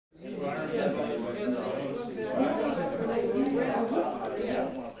Well,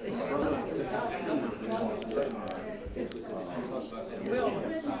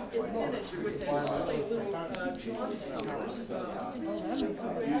 it finished with that silly little John Peters.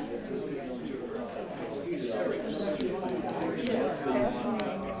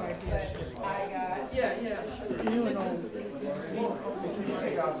 Fascinating ideas. Yeah, yeah, sure. New and old. Old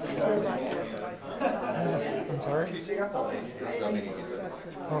ideas that I I'm sorry? Can you take out the link?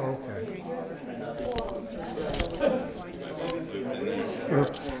 Oh, okay.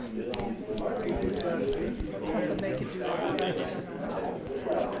 Oops. something they could do.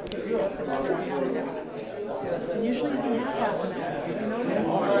 And usually you don't have half an hour, you know?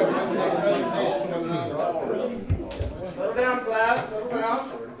 Settle down, class. Settle down.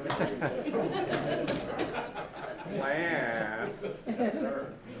 Class. Yes,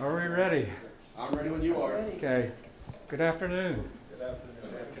 sir. Are we ready? I'm ready when you are. Okay. Good afternoon. Good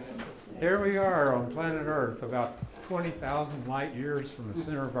afternoon. Here we are on planet Earth, about 20,000 light years from the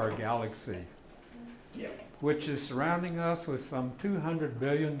center of our galaxy, which is surrounding us with some 200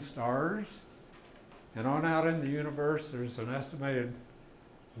 billion stars. And on out in the universe, there's an estimated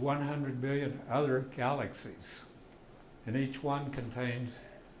 100 billion other galaxies. And each one contains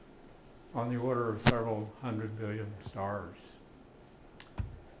on the order of several hundred billion stars.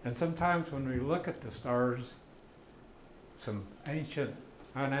 And sometimes when we look at the stars, some ancient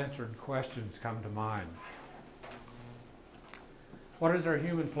unanswered questions come to mind. What is our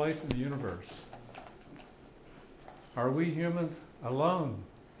human place in the universe? Are we humans alone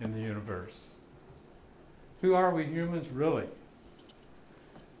in the universe? Who are we humans really?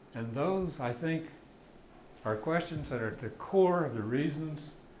 And those, I think, are questions that are at the core of the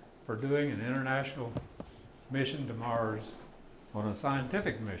reasons for doing an international mission to Mars on a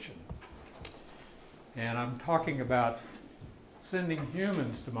scientific mission. And I'm talking about sending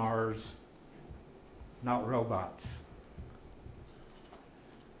humans to Mars, not robots.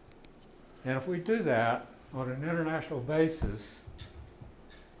 And if we do that on an international basis,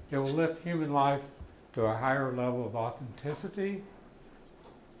 it will lift human life to a higher level of authenticity.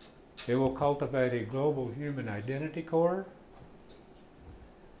 It will cultivate a global human identity core.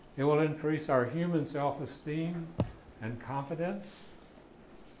 It will increase our human self-esteem and confidence.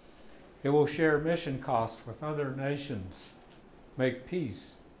 It will share mission costs with other nations, make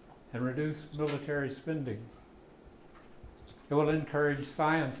peace, and reduce military spending. It will encourage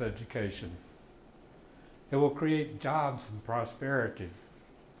science education. It will create jobs and prosperity.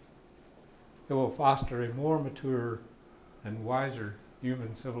 It will foster a more mature and wiser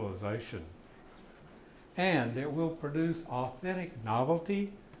human civilization. And it will produce authentic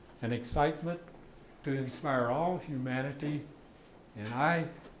novelty and excitement to inspire all humanity, and I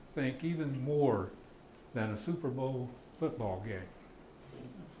think even more than a Super Bowl football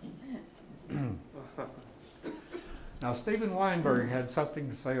game. Now, Steven Weinberg had something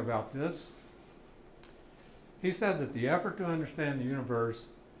to say about this. He said that the effort to understand the universe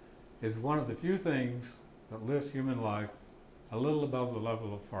is one of the few things that lifts human life a little above the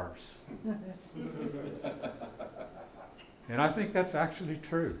level of farce. And I think that's actually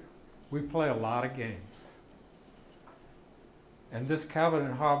true. We play a lot of games. And this Calvin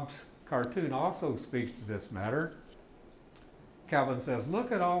and Hobbes cartoon also speaks to this matter. Calvin says,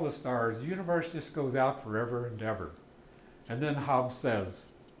 look at all the stars, the universe just goes out forever and ever. And then Hobbes says,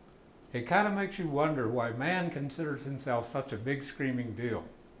 it kind of makes you wonder why man considers himself such a big screaming deal.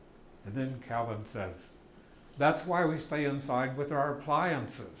 And then Calvin says, that's why we stay inside with our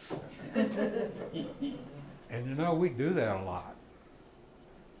appliances. And you know, we do that a lot.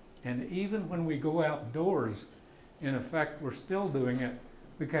 And even when we go outdoors, in effect, we're still doing it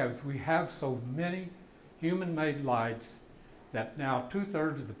because we have so many human-made lights that now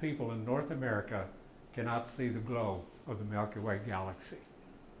 2/3 of the people in North America cannot see the glow of the Milky Way galaxy.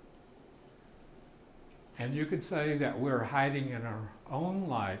 And you could say that we're hiding in our own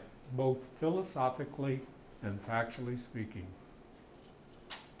light, both philosophically and factually speaking.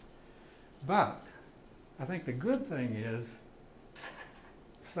 But I think the good thing is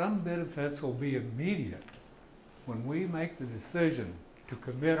some benefits will be immediate when we make the decision to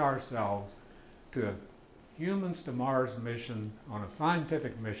commit ourselves to a humans to Mars mission on a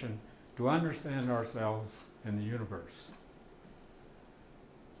scientific mission to understand ourselves and the universe.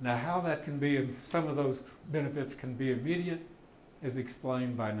 Now, how that can be, some of those benefits can be immediate is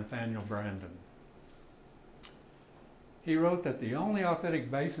explained by Nathaniel Branden. He wrote that the only authentic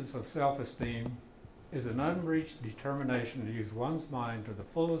basis of self-esteem is an unreached determination to use one's mind to the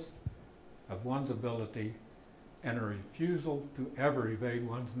fullest of one's ability and a refusal to ever evade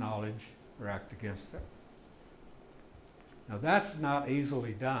one's knowledge or act against it. Now, that's not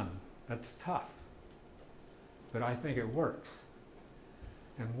easily done That's tough, but I think it works.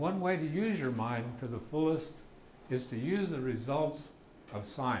 And one way to use your mind to the fullest is to use the results of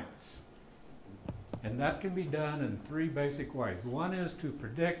science. And that can be done in three basic ways. One is to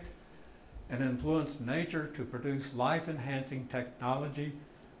predict and influence nature to produce life-enhancing technology,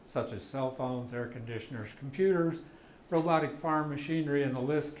 such as cell phones, air conditioners, computers, robotic farm machinery, and the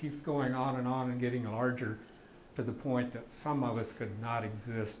list keeps going on and getting larger to the point that some of us could not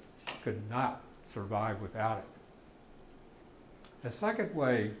exist, could not survive without it. A second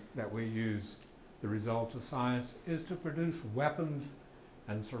way that we use the results of science is to produce weapons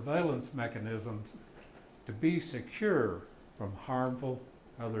and surveillance mechanisms to be secure from harmful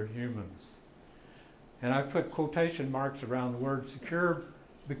other humans. And I put quotation marks around the word secure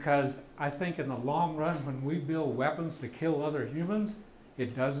because I think in the long run, when we build weapons to kill other humans,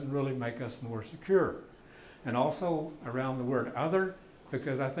 it doesn't really make us more secure. And also around the word other,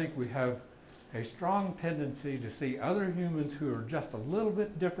 because I think we have a strong tendency to see other humans who are just a little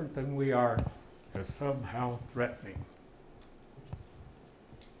bit different than we are as somehow threatening.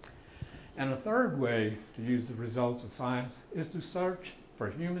 And a third way to use the results of science is to search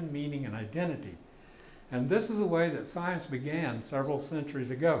for human meaning and identity. And this is a way that science began several centuries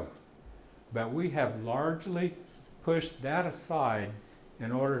ago. But we have largely pushed that aside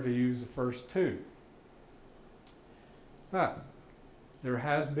in order to use the first two. But there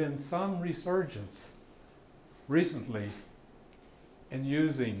has been some resurgence recently in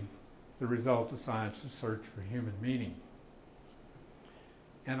using the result of science to search for human meaning.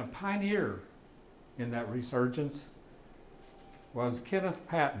 And a pioneer in that resurgence was Kenneth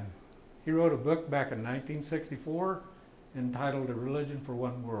Patton. He wrote a book back in 1964 entitled A Religion for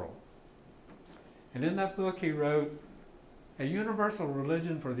One World. And in that book he wrote, "A universal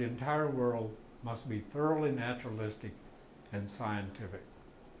religion for the entire world must be thoroughly naturalistic and scientific."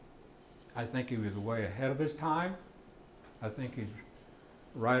 I think he was way ahead of his time. I think he's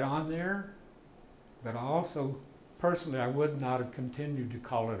right on there. But also, personally, I would not have continued to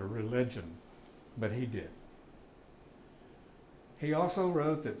call it a religion, but he did. He also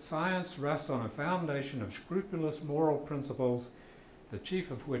wrote that science rests on a foundation of scrupulous moral principles, the chief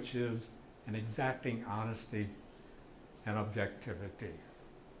of which is an exacting honesty and objectivity.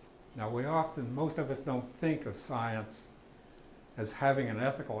 Now, most of us don't think of science as having an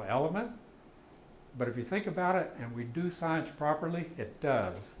ethical element, but if you think about it and we do science properly, it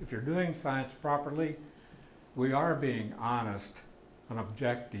does. If you're doing science properly, we are being honest and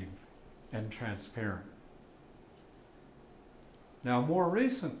objective and transparent. Now, a more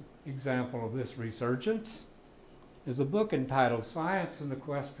recent example of this resurgence is a book entitled Science and the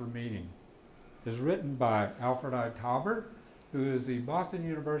Quest for Meaning. It's written by Alfred I. Taubert, who is the Boston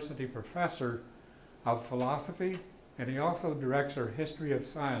University professor of philosophy, and he also directs our History of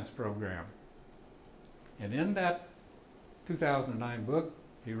Science program. And in that 2009 book,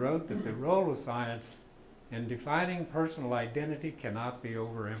 he wrote that the role of science in defining personal identity cannot be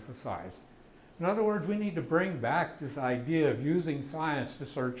overemphasized. In other words, we need to bring back this idea of using science to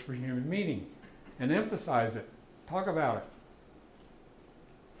search for human meaning and emphasize it, talk about it.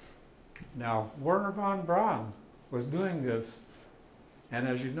 Now, Wernher von Braun was doing this, and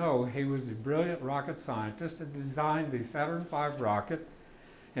as you know, he was a brilliant rocket scientist that designed the Saturn V rocket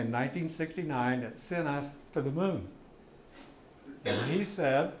in 1969 that sent us to the moon. And he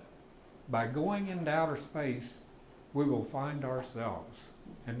said, by going into outer space, we will find ourselves.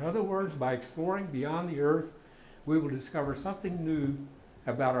 In other words, by exploring beyond the Earth, we will discover something new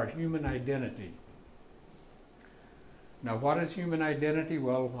about our human identity. Now, what is human identity?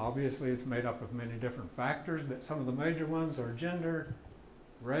 Well, obviously it's made up of many different factors, but some of the major ones are gender,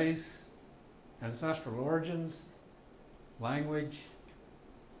 race, ancestral origins, language,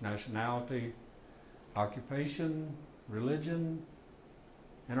 nationality, occupation, religion,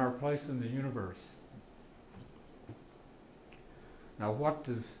 and our place in the universe. Now, what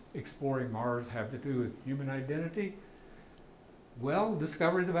does exploring Mars have to do with human identity? Well,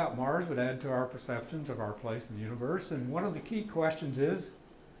 discoveries about Mars would add to our perceptions of our place in the universe, and one of the key questions is,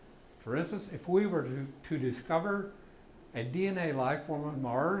 for instance, if we were to discover a DNA life form on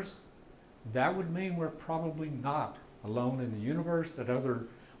Mars, that would mean we're probably not alone in the universe, that other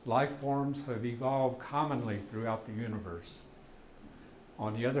life forms have evolved commonly throughout the universe.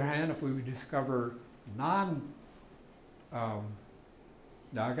 On the other hand, if we would discover now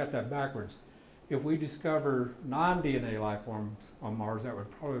I got that backwards. If we discover non-DNA life forms on Mars, that would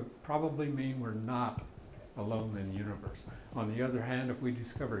probably mean we're not alone in the universe. On the other hand, if we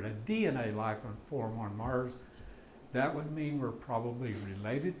discovered a DNA life form on Mars, that would mean we're probably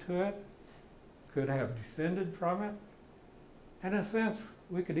related to it, could have descended from it. And in a sense,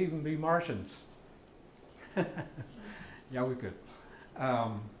 we could even be Martians. Yeah, we could.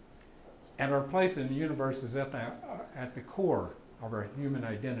 And our place in the universe is at the core of our human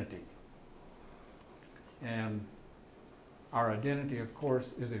identity. And our identity, of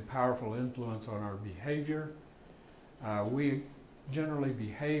course, is a powerful influence on our behavior. We generally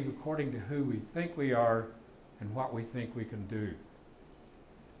behave according to who we think we are and what we think we can do.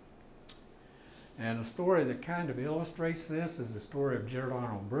 And a story that kind of illustrates this is the story of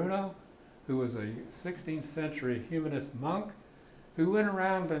Giordano Bruno, who was a 16th century humanist monk who went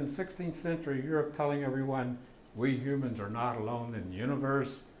around in 16th century Europe telling everyone, we humans are not alone in the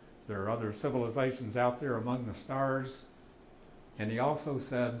universe. There are other civilizations out there among the stars. And he also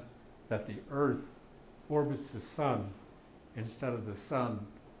said that the Earth orbits the sun instead of the sun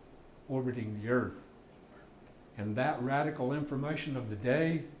orbiting the Earth. And that radical information of the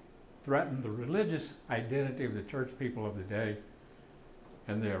day threatened the religious identity of the church people of the day.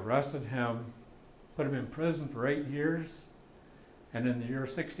 And they arrested him, put him in prison for 8 years, and in the year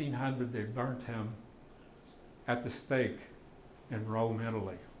 1600 they burnt him at the stake in Rome,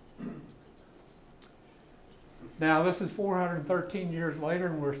 Italy. Now this is 413 years later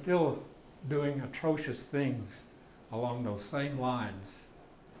and we're still doing atrocious things along those same lines.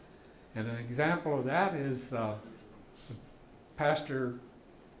 And an example of that is Pastor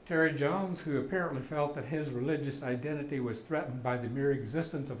Terry Jones, who apparently felt that his religious identity was threatened by the mere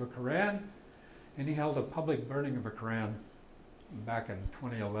existence of a Quran, and he held a public burning of a Quran back in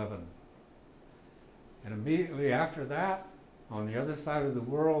 2011. And immediately after that, on the other side of the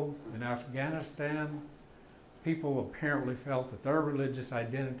world, in Afghanistan, people apparently felt that their religious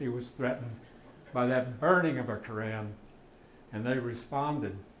identity was threatened by that burning of a Quran, and they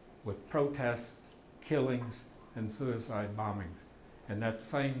responded with protests, killings, and suicide bombings. And that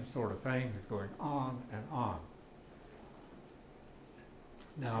same sort of thing is going on and on.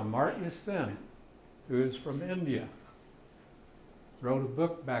 Now, Amartya Sen, who is from India, wrote a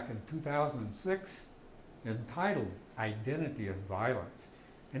book back in 2006 entitled Identity and Violence.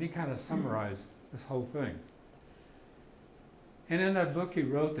 And he kind of summarized this whole thing. And in that book he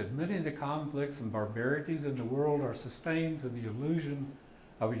wrote that many of the conflicts and barbarities in the world are sustained through the illusion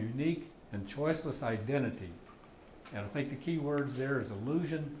of a unique and choiceless identity. And I think the key words there is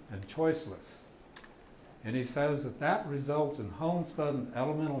illusion and choiceless. And he says that that results in homespun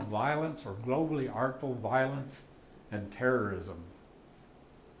elemental violence or globally artful violence and terrorism.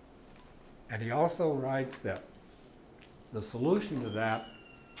 And he also writes that the solution to that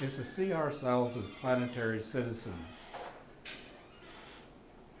is to see ourselves as planetary citizens.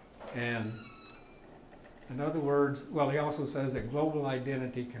 And in other words, well, he also says that global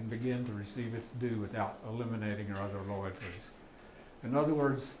identity can begin to receive its due without eliminating our other loyalties. In other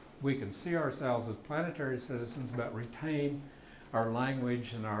words, we can see ourselves as planetary citizens but retain our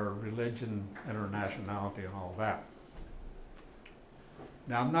language and our religion and our nationality and all that.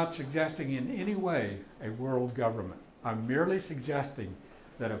 Now, I'm not suggesting in any way a world government. I'm merely suggesting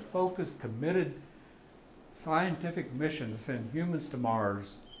that a focused, committed scientific mission to send humans to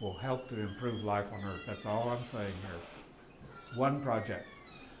Mars will help to improve life on Earth. That's all I'm saying here. One project.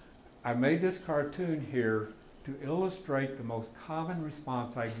 I made this cartoon here to illustrate the most common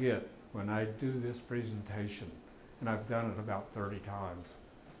response I get when I do this presentation, and I've done it about 30 times.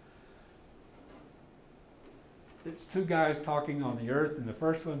 It's two guys talking on the Earth, and the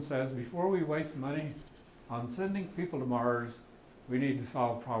first one says, before we waste money on sending people to Mars, we need to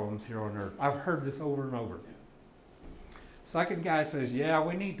solve problems here on Earth. I've heard this over and over. Second guy says, yeah,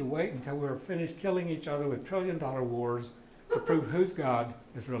 we need to wait until we're finished killing each other with trillion-dollar wars to prove whose God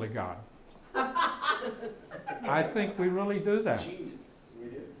is really God. I think we really do that.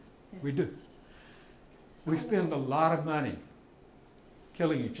 We do. We spend a lot of money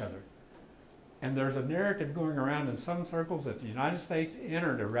killing each other. And there's a narrative going around in some circles that the United States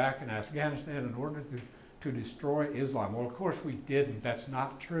entered Iraq and Afghanistan in order to destroy Islam. Well, of course we didn't. That's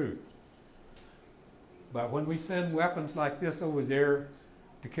not true. But when we send weapons like this over there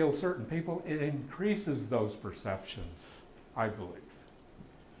to kill certain people, it increases those perceptions, I believe.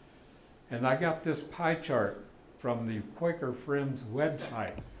 And I got this pie chart from the Quaker Friends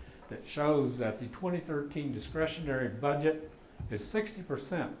website that shows that the 2013 discretionary budget is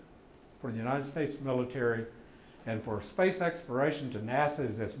 60% for the United States military, and for space exploration to NASA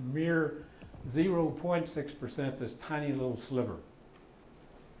is this mere 0.6%, this tiny little sliver.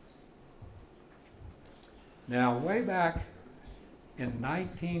 Now, way back in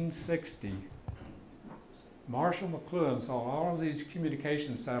 1960, Marshall McLuhan saw all of these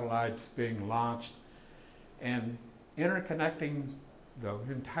communication satellites being launched and interconnecting the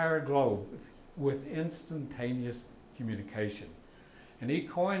entire globe with instantaneous communication. and he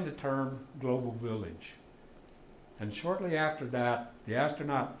coined the term global village. And shortly after that, the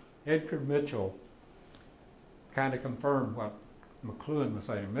astronaut Edgar Mitchell kind of confirmed what McLuhan was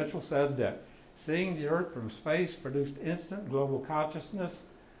saying. Mitchell said that seeing the Earth from space produced instant global consciousness,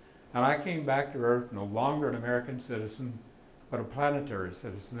 and I came back to Earth no longer an American citizen, but a planetary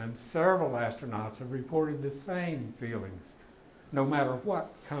citizen. And several astronauts have reported the same feelings, no matter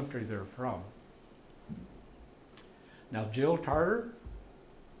what country they're from. Now, Jill Tarter,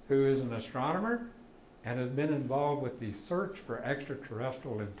 who is an astronomer and has been involved with the search for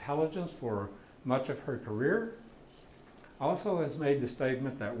extraterrestrial intelligence for much of her career, also has made the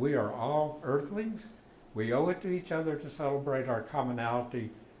statement that we are all Earthlings. We owe it to each other to celebrate our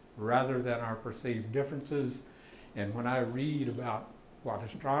commonality rather than our perceived differences. And when I read about what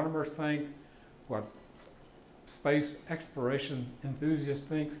astronomers think, what space exploration enthusiasts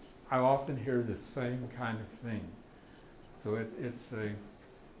think, I often hear the same kind of thing. So it's a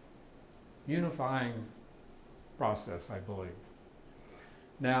unifying process, I believe.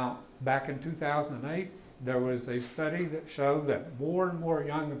 Now, back in 2008, there was a study that showed that more and more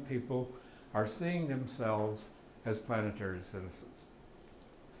younger people are seeing themselves as planetary citizens.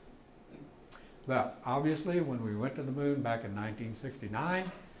 But obviously, when we went to the moon back in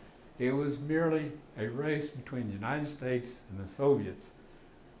 1969, it was merely a race between the United States and the Soviets.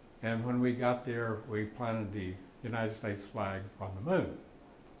 And when we got there, we planted the United States flag on the moon.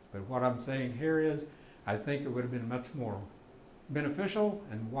 But what I'm saying here is, I think it would have been much more beneficial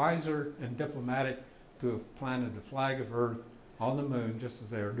and wiser and diplomatic to have planted the flag of Earth on the moon, just as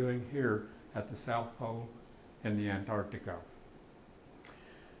they are doing here at the South Pole and the Antarctica.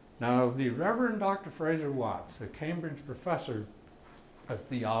 Now, the Reverend Dr. Fraser Watts, a Cambridge professor of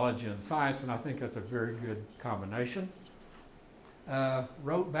theology and science, and I think that's a very good combination,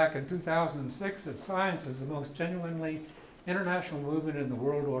 wrote back in 2006 that science is the most genuinely international movement in the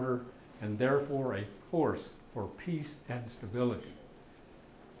world order and therefore a force for peace and stability.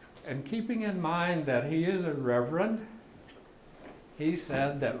 And keeping in mind that he is a reverend, he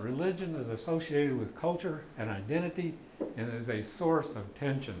said that religion is associated with culture and identity and is a source of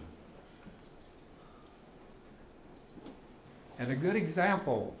tension. And a good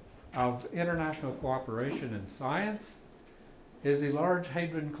example of international cooperation in science is the Large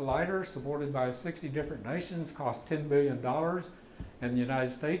Hadron Collider, supported by 60 different nations, cost $10 billion, and the United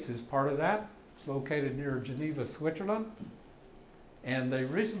States is part of that. It's located near Geneva, Switzerland. And they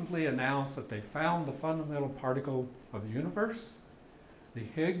recently announced that they found the fundamental particle of the universe, the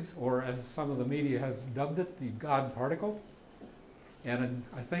Higgs, or as some of the media has dubbed it, the God particle. And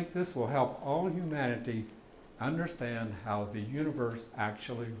I think this will help all humanity understand how the universe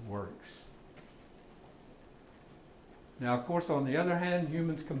actually works. Now, of course, on the other hand,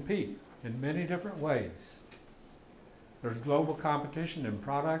 humans compete in many different ways. There's global competition in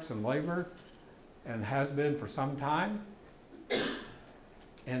products and labor, and has been for some time.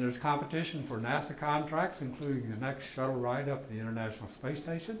 And there's competition for NASA contracts, including the next shuttle ride up to the International Space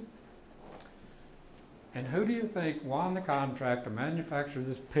Station. And who do you think won the contract to manufacture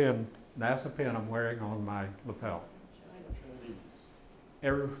this pin, NASA pin I'm wearing on my lapel?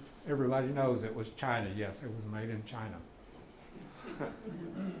 Everybody knows it was China. Yes, it was made in China.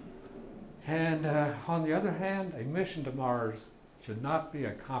 And on the other hand, a mission to Mars should not be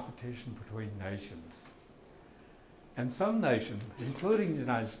a competition between nations. And some nations, including the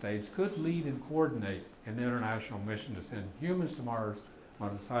United States, could lead and coordinate an international mission to send humans to Mars on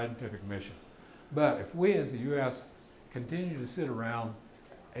a scientific mission. But if we as the U.S. continue to sit around,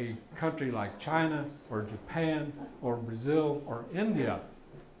 a country like China or Japan or Brazil or India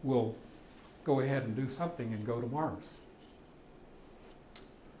will go ahead and do something and go to Mars.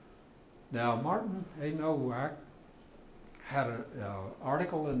 Now, Martin A. Nowak had an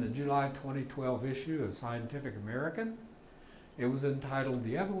article in the July 2012 issue of Scientific American. It was entitled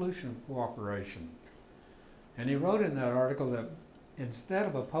 "The Evolution of Cooperation." And he wrote in that article that instead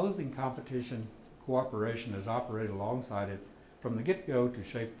of opposing competition, cooperation has operated alongside it from the get-go to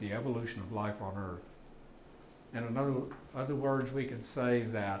shape the evolution of life on Earth. And in other words, we could say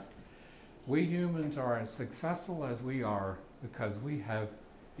that we humans are as successful as we are because we have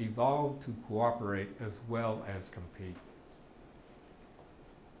evolved to cooperate as well as compete.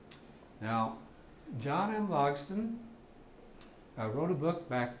 Now, John M. Logston wrote a book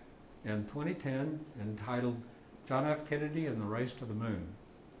back in 2010 entitled John F. Kennedy and the Race to the Moon.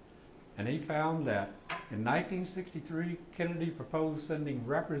 And he found that in 1963, Kennedy proposed sending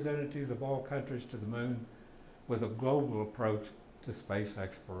representatives of all countries to the moon with a global approach to space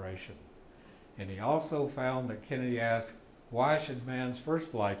exploration. And he also found that Kennedy asked, why should man's first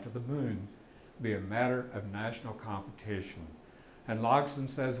flight to the moon be a matter of national competition? And Logson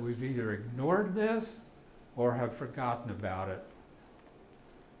says we've either ignored this or have forgotten about it.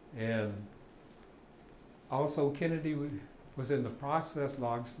 And also Kennedy was in the process,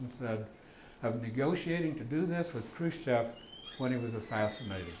 Logson said, of negotiating to do this with Khrushchev when he was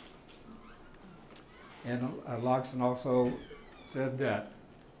assassinated. And Logson also said that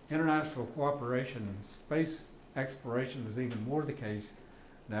international cooperation in space exploration is even more the case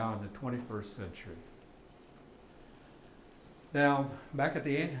now in the 21st century. Now, back at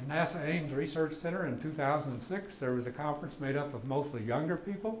the NASA Ames Research Center in 2006, there was a conference made up of mostly younger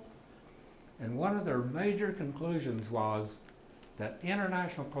people, and one of their major conclusions was that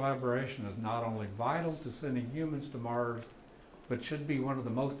international collaboration is not only vital to sending humans to Mars, but should be one of the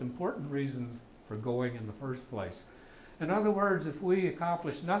most important reasons for going in the first place. In other words, if we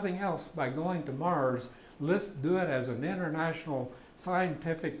accomplish nothing else by going to Mars, let's do it as an international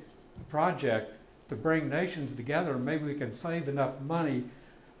scientific project to bring nations together, and maybe we can save enough money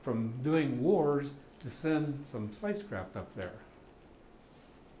from doing wars to send some spacecraft up there.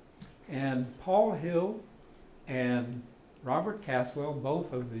 And Paul Hill and Robert Caswell,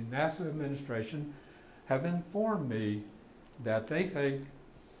 both of the NASA administration, have informed me that they think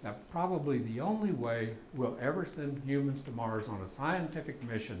that probably the only way we'll ever send humans to Mars on a scientific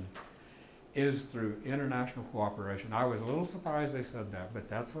mission is through international cooperation. I was a little surprised they said that, but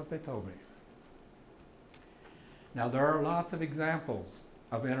that's what they told me. Now, there are lots of examples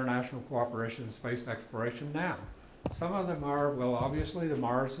of international cooperation in space exploration now. Some of them are, well, obviously the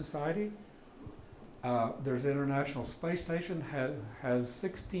Mars Society. There's International Space Station, has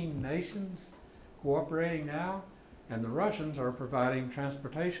 16 nations cooperating now, and the Russians are providing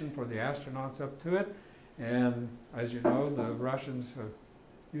transportation for the astronauts up to it. And as you know, the Russians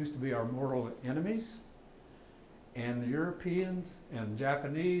used to be our mortal enemies. And the Europeans and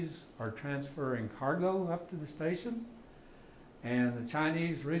Japanese are transferring cargo up to the station. And the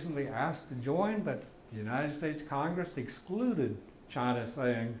Chinese recently asked to join, but the United States Congress excluded China,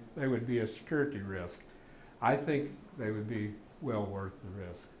 saying they would be a security risk. I think they would be well worth the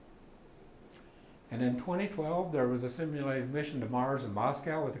risk. And in 2012, there was a simulated mission to Mars in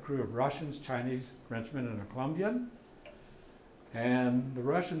Moscow with a crew of Russians, Chinese, Frenchmen, and a Colombian. And the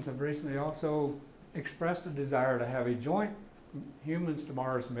Russians have recently also expressed a desire to have a joint humans to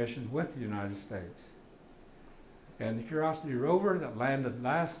Mars mission with the United States. And the Curiosity rover that landed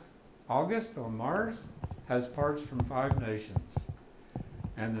last August on Mars has parts from 5 nations.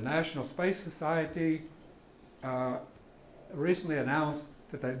 And the National Space Society recently announced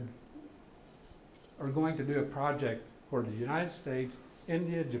that they are going to do a project for the United States,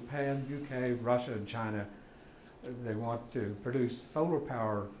 India, Japan, UK, Russia, and China. They want to produce solar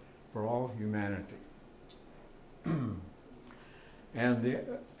power for all humanity. And the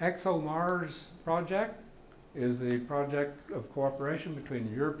ExoMars project is a project of cooperation between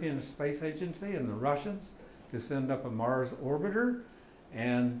the European Space Agency and the Russians to send up a Mars orbiter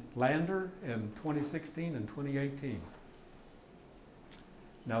and lander in 2016 and 2018.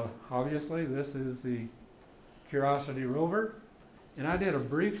 Now, obviously, this is the Curiosity rover, and I did a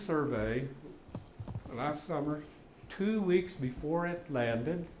brief survey last summer, 2 weeks before it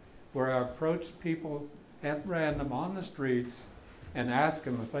landed, where I approached people at random on the streets and asked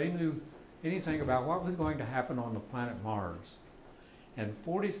them if they knew anything about what was going to happen on the planet Mars. And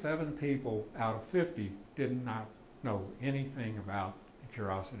 47 people out of 50 did not know anything about the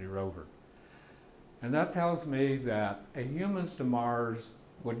Curiosity rover. And that tells me that a humans to Mars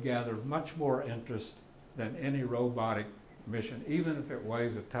would gather much more interest than any robotic mission, even if it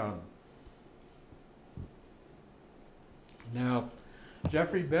weighs a ton. Now,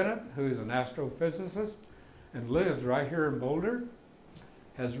 Jeffrey Bennett, who is an astrophysicist and lives right here in Boulder,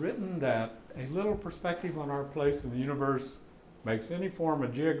 has written that a little perspective on our place in the universe makes any form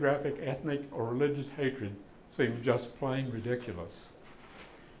of geographic, ethnic, or religious hatred seem just plain ridiculous.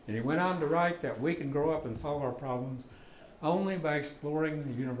 And he went on to write that we can grow up and solve our problems only by exploring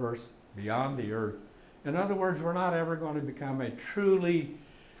the universe beyond the Earth. In other words, we're not ever going to become a truly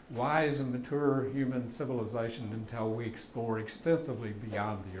wise and mature human civilization until we explore extensively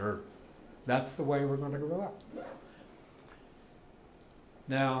beyond the Earth. That's the way we're going to grow up.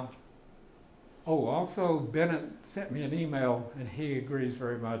 Now, also Bennett sent me an email, and he agrees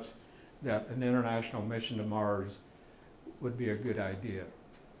very much that an international mission to Mars would be a good idea.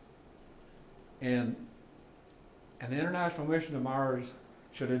 And an international mission to Mars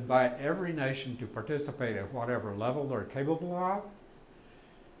should invite every nation to participate at whatever level they're capable of,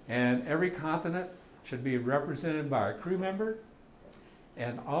 and every continent should be represented by a crew member,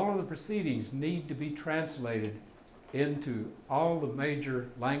 and all of the proceedings need to be translated into all the major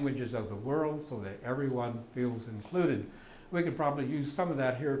languages of the world so that everyone feels included. We could probably use some of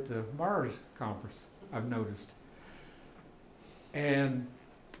that here at the Mars conference, I've noticed. And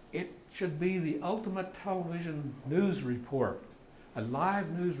it should be the ultimate television news report, a live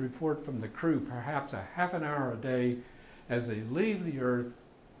news report from the crew, perhaps a half an hour a day as they leave the Earth,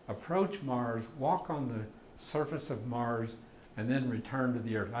 approach Mars, walk on the surface of Mars, and then return to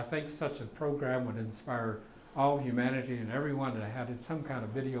the Earth. I think such a program would inspire all humanity, and everyone that had some kind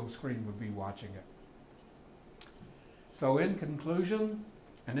of video screen would be watching it. So in conclusion,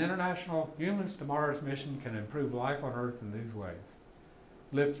 an international Humans to Mars mission can improve life on Earth in these ways.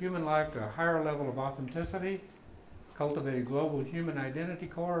 Lift human life to a higher level of authenticity, cultivate a global human identity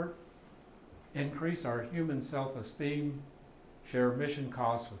core, increase our human self-esteem, share mission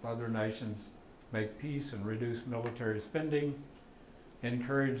costs with other nations, make peace and reduce military spending,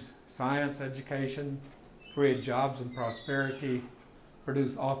 encourage science education, create jobs and prosperity,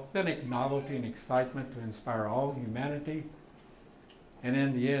 produce authentic novelty and excitement to inspire all humanity, and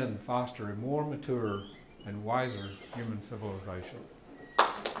in the end, foster a more mature and wiser human civilization.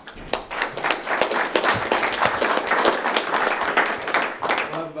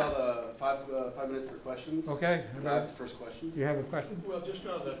 We'll have about 5 minutes for questions. Okay. I have the first question. Do you have a question? Well, just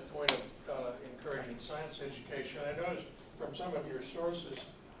on the point of encouraging science education, I noticed from some of your sources,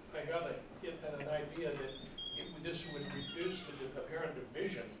 I got an idea that this would reduce the apparent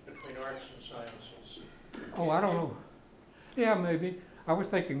division between arts and sciences. Oh, I don't know. Yeah, maybe. I was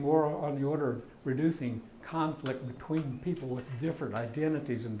thinking more on the order of reducing conflict between people with different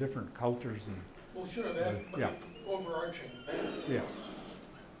identities and different cultures. And, Well, sure, that, but yeah. overarching that. Yeah.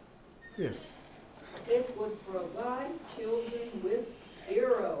 Yes. It would provide children with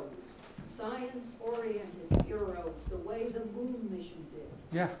heroes, science-oriented heroes, the way the moon mission did.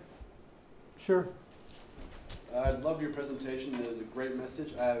 Yeah. Sure. I love your presentation. It was a great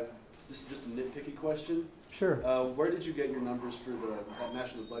message. I have just a nitpicky question. Sure. Where did you get your numbers for that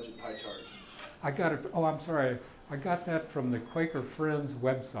national budget pie chart? I got it. Oh, I'm sorry. I got that from the Quaker Friends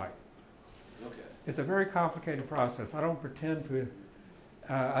website. Okay. It's a very complicated process. I don't pretend to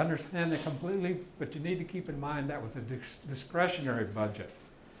understand it completely, but you need to keep in mind that was a discretionary budget.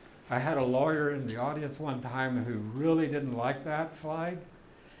 I had a lawyer in the audience one time who really didn't like that slide,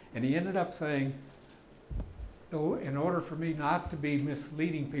 and he ended up saying, oh, in order for me not to be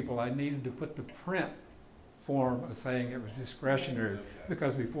misleading people, I needed to put the print form of saying it was discretionary,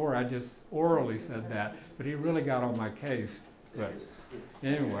 because before I just orally said that, but he really got on my case. But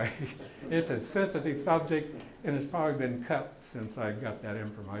anyway, it's a sensitive subject, and it's probably been cut since I got that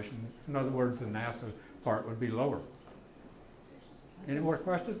information. In other words, the NASA part would be lower. Any more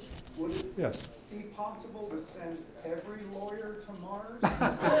questions? Would it Yes. be possible to send every lawyer to Mars?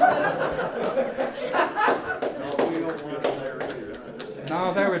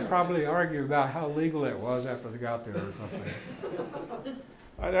 No, they would probably argue about how legal it was after they got there or something.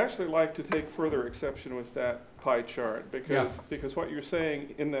 I'd actually like to take further exception with that pie chart, because what you're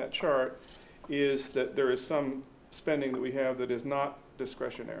saying in that chart is that there is some spending that we have that is not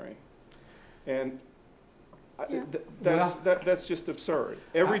discretionary. And that's just absurd.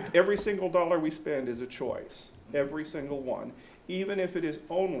 Every single dollar we spend is a choice, every single one, even if it is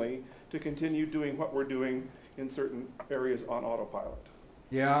only to continue doing what we're doing in certain areas on autopilot.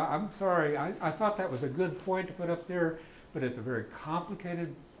 Yeah, I'm sorry. I thought that was a good point to put up there, but it's a very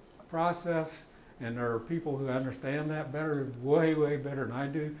complicated process, and there are people who understand that better, way, way better than I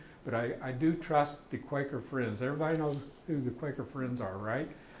do. But I do trust the Quaker Friends. Everybody knows who the Quaker Friends are, right?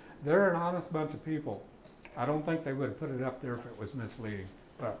 They're an honest bunch of people. I don't think they would have put it up there if it was misleading.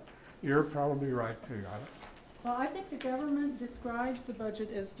 But you're probably right, too. Well, I think the government describes the budget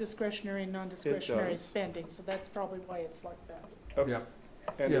as discretionary and non-discretionary does. spending, so that's probably why it's like that. Okay. Yep.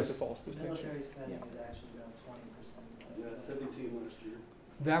 And Yes. it's a false distinction. Military spending is actually about 20%. Yeah, 17 last year.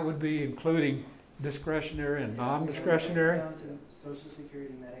 That would be including discretionary and non-discretionary? So it comes down to Social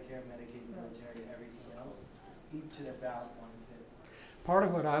Security, Medicare, Medicaid, military, everything else, each at about 1/5. Part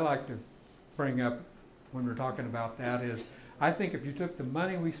of what I like to bring up when we're talking about that is, I think if you took the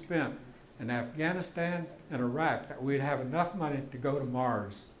money we spent in Afghanistan and Iraq, that we'd have enough money to go to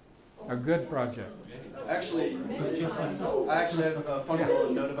Mars. A good project. Actually, I actually have a funny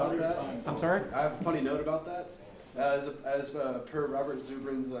little note about that. I'm sorry? I have a funny note about that. As per Robert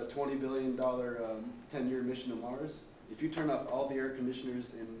Zubrin's $20 billion 10-year mission to Mars, if you turn off all the air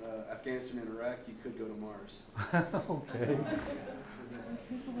conditioners in Afghanistan and Iraq, you could go to Mars. Okay.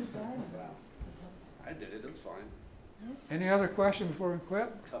 I did it. It's fine. Any other questions before we quit?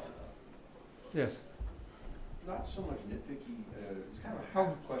 Tough enough. Yes. Not so much nitpicky, it's kind of a Oh.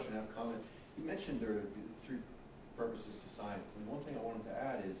 half question, half comment. You mentioned there would be 3 purposes to science, and one thing I wanted to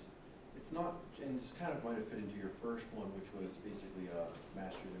add is, it's not, and this kind of might have fit into your first one, which was basically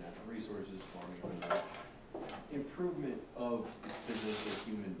mastery of the natural resources, farming, improvement of the physical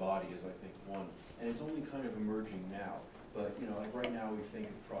human body is, I think, one. And it's only kind of emerging now. But, you know, like right now we think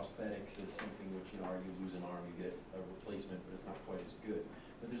of prosthetics as something which, you know, you lose an arm, you get a replacement, but it's not quite as good.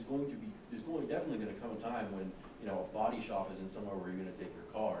 But there's definitely going to come a time when, you know, a body shop isn't somewhere where you're going to take your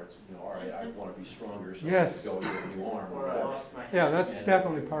car. It's, you know, all right, I want to be stronger, so Yes. I'm going to go get a new arm. Or I lost my. Yeah, that's And-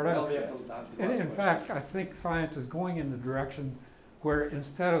 definitely part That'll of be it. up to Dr. And in Glassman. fact, I think science is going in the direction where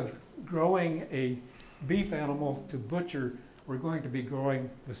instead of growing a beef animal to butcher, we're going to be growing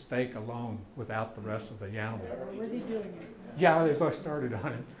the steak alone without the rest of the animal. They're already doing it. Yeah, they've both started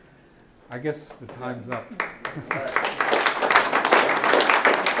on it. I guess the time's up. All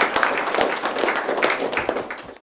right.